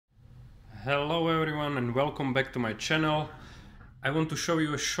Hello everyone and welcome back to my channel. I want to show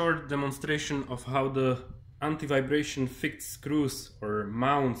you a short demonstration of how the anti-vibration fixed screws or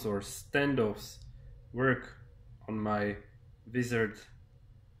mounts or standoffs work on my Wizard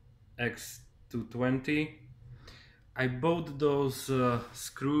X220. I bought those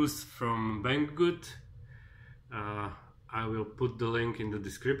screws from Banggood. I will put the link in the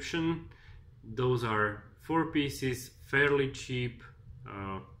description. Those are 4 pieces, fairly cheap.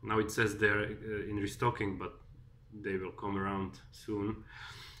 Now it says they're in restocking, but they will come around soon.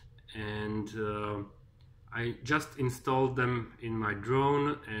 And I just installed them in my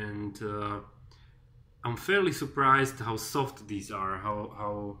drone, and I'm fairly surprised how soft these are,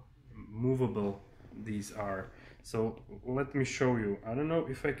 how movable these are. So let me show you. I don't know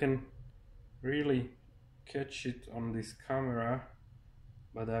if I can really catch it on this camera,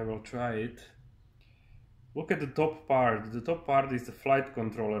 but I will try it. Look at the top part. The top part is the flight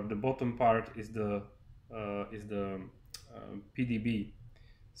controller. The bottom part is the PDB.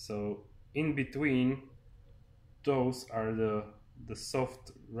 So in between, those are the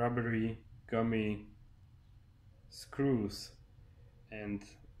soft, rubbery, gummy screws, and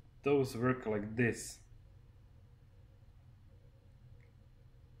those work like this.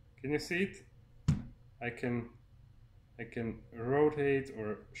 Can you see it? I can rotate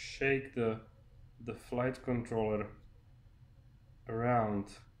or shake the flight controller around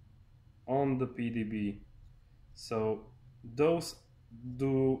on the PDB. So those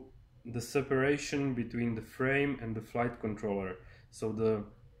do the separation between the frame and the flight controller. So the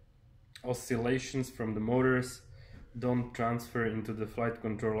oscillations from the motors don't transfer into the flight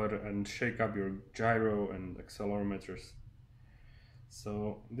controller and shake up your gyro and accelerometers.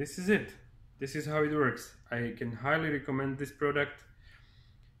 So this is it. This is how it works. I can highly recommend this product.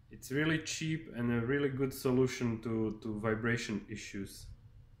 It's really cheap and a really good solution to vibration issues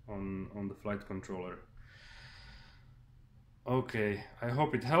on the flight controller. Okay, I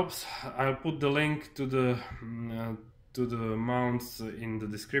hope it helps. I'll put the link to the mounts in the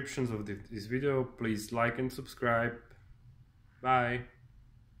descriptions of this video. Please like and subscribe. Bye.